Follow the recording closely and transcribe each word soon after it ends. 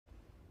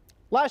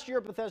Last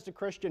year, Bethesda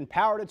Christian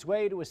powered its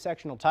way to a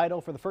sectional title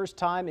for the first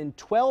time in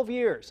 12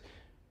 years.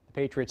 The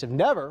Patriots have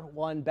never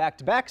won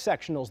back-to-back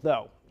sectionals,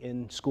 though,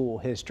 in school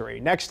history.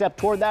 Next step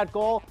toward that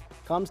goal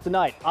comes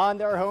tonight on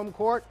their home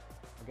court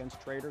against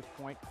Traders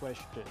Point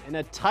Christian. In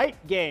a tight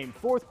game,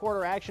 fourth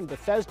quarter action,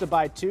 Bethesda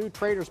by 2.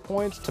 Traders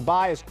points,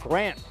 Tobias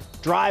Grant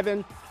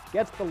driving,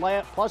 gets the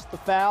layup plus the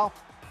foul.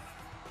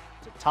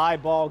 It's a tie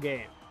ball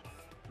game.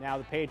 Now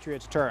the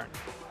Patriots' turn.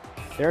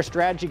 Their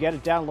strategy, get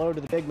it down low to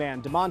the big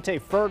man,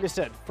 DeMonte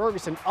Ferguson.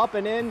 Ferguson up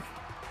and in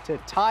to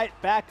tie it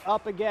back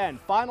up again.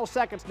 Final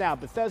seconds now.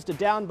 Bethesda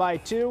down by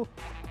 2.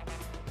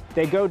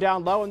 They go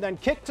down low and then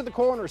kick to the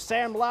corner.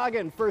 Sam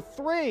Logan for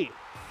 3.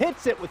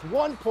 Hits it with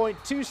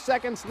 1.2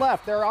 seconds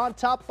left. They're on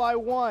top by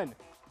 1.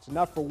 It's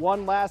enough for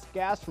one last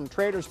gasp from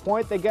Traders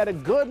Point. They get a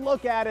good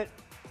look at it,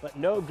 but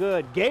no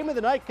good. Game of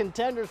the night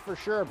contenders for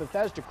sure.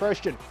 Bethesda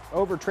Christian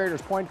over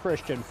Traders Point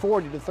Christian.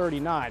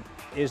 40-39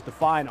 is the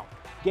final.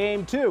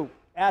 Game 2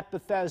 at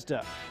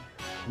Bethesda.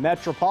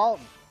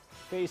 Metropolitan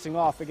facing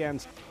off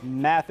against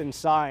Math and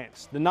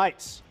Science. The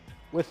Knights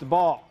with the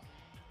ball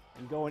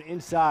and going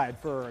inside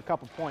for a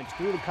couple points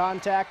through the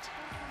contact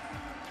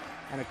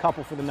and a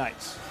couple for the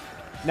Knights.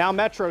 Now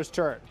Metro's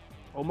turn.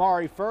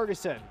 Omari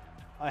Ferguson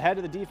ahead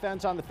of the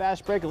defense on the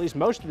fast break, at least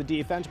most of the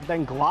defense, but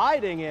then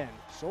gliding in,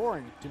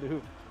 soaring to the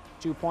hoop.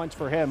 2 points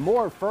for him.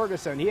 More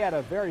Ferguson. He had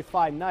a very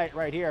fine night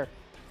right here.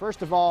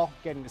 First of all,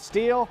 getting the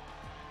steal,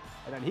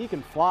 and then he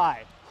can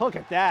fly. Look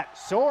at that,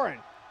 soaring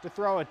to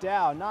throw it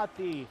down. Not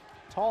the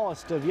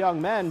tallest of young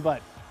men,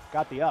 but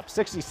got the up.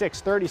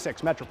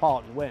 66-36,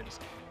 Metropolitan wins.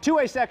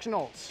 2A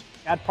sectionals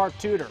at Park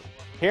Tudor.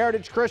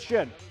 Heritage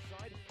Christian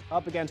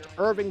up against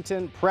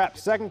Irvington Prep.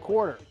 Second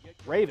quarter,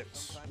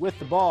 Ravens with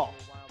the ball.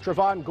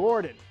 Trevon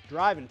Gordon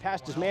driving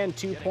past his man,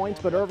 2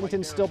 points, but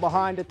Irvington's still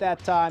behind at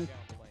that time,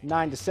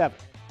 9-7.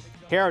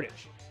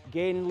 Heritage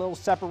gaining a little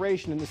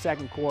separation in the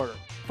second quarter.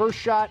 First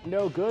shot,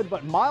 no good,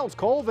 but Miles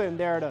Colvin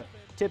there to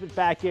tip it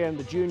back in.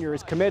 The junior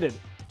is committed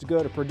to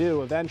go to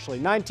Purdue eventually.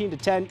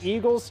 19-10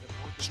 Eagles.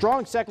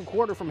 Strong second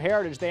quarter from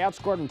Heritage. They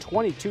outscored them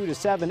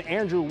 22-7.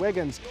 Andrew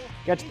Wiggins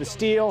gets the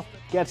steal,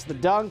 gets the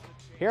dunk.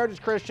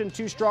 Heritage Christian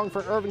too strong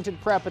for Irvington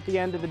Prep at the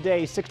end of the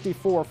day.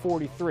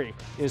 64-43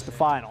 is the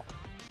final.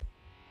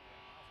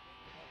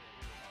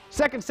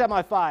 Second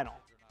semifinal.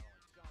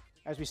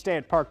 As we stay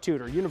at Park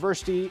Tudor,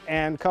 University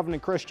and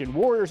Covenant Christian.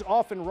 Warriors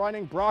off and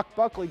running. Brock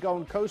Buckley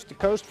going coast to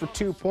coast for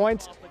 2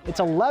 points. It's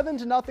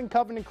 11-0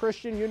 Covenant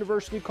Christian.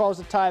 University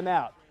calls a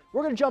timeout.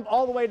 We're going to jump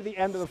all the way to the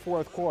end of the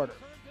fourth quarter.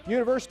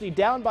 University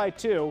down by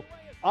 2.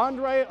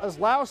 Andre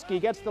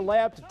Oslowski gets the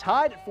layup to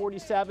tie it at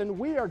 47.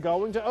 We are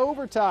going to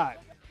overtime.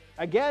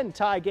 Again,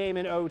 tie game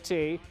in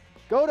OT.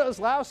 Go to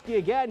Oslowski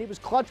again. He was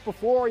clutch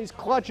before. He's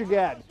clutch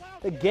again.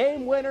 The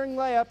game-winning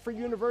layup for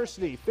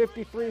University.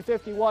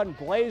 53-51.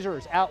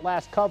 Blazers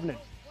outlast Covenant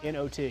in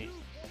OT.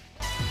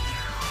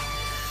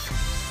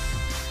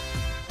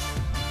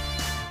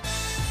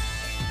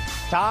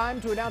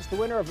 Time to announce the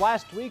winner of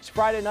last week's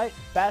Friday night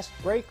fast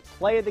break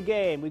play of the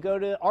game. We go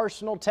to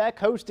Arsenal Tech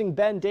hosting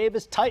Ben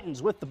Davis.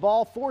 Titans with the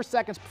ball 4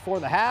 seconds before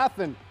the half,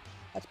 and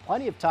that's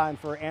plenty of time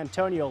for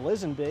Antonio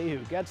Lisenby,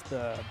 who gets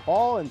the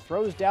ball and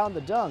throws down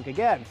the dunk.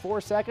 Again, 4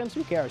 seconds,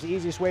 who cares?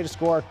 Easiest way to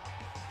score,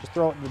 just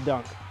throw it in the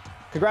dunk.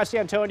 Congrats to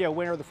Antonio,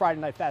 winner of the Friday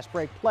night fast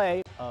break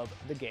play of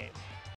the game.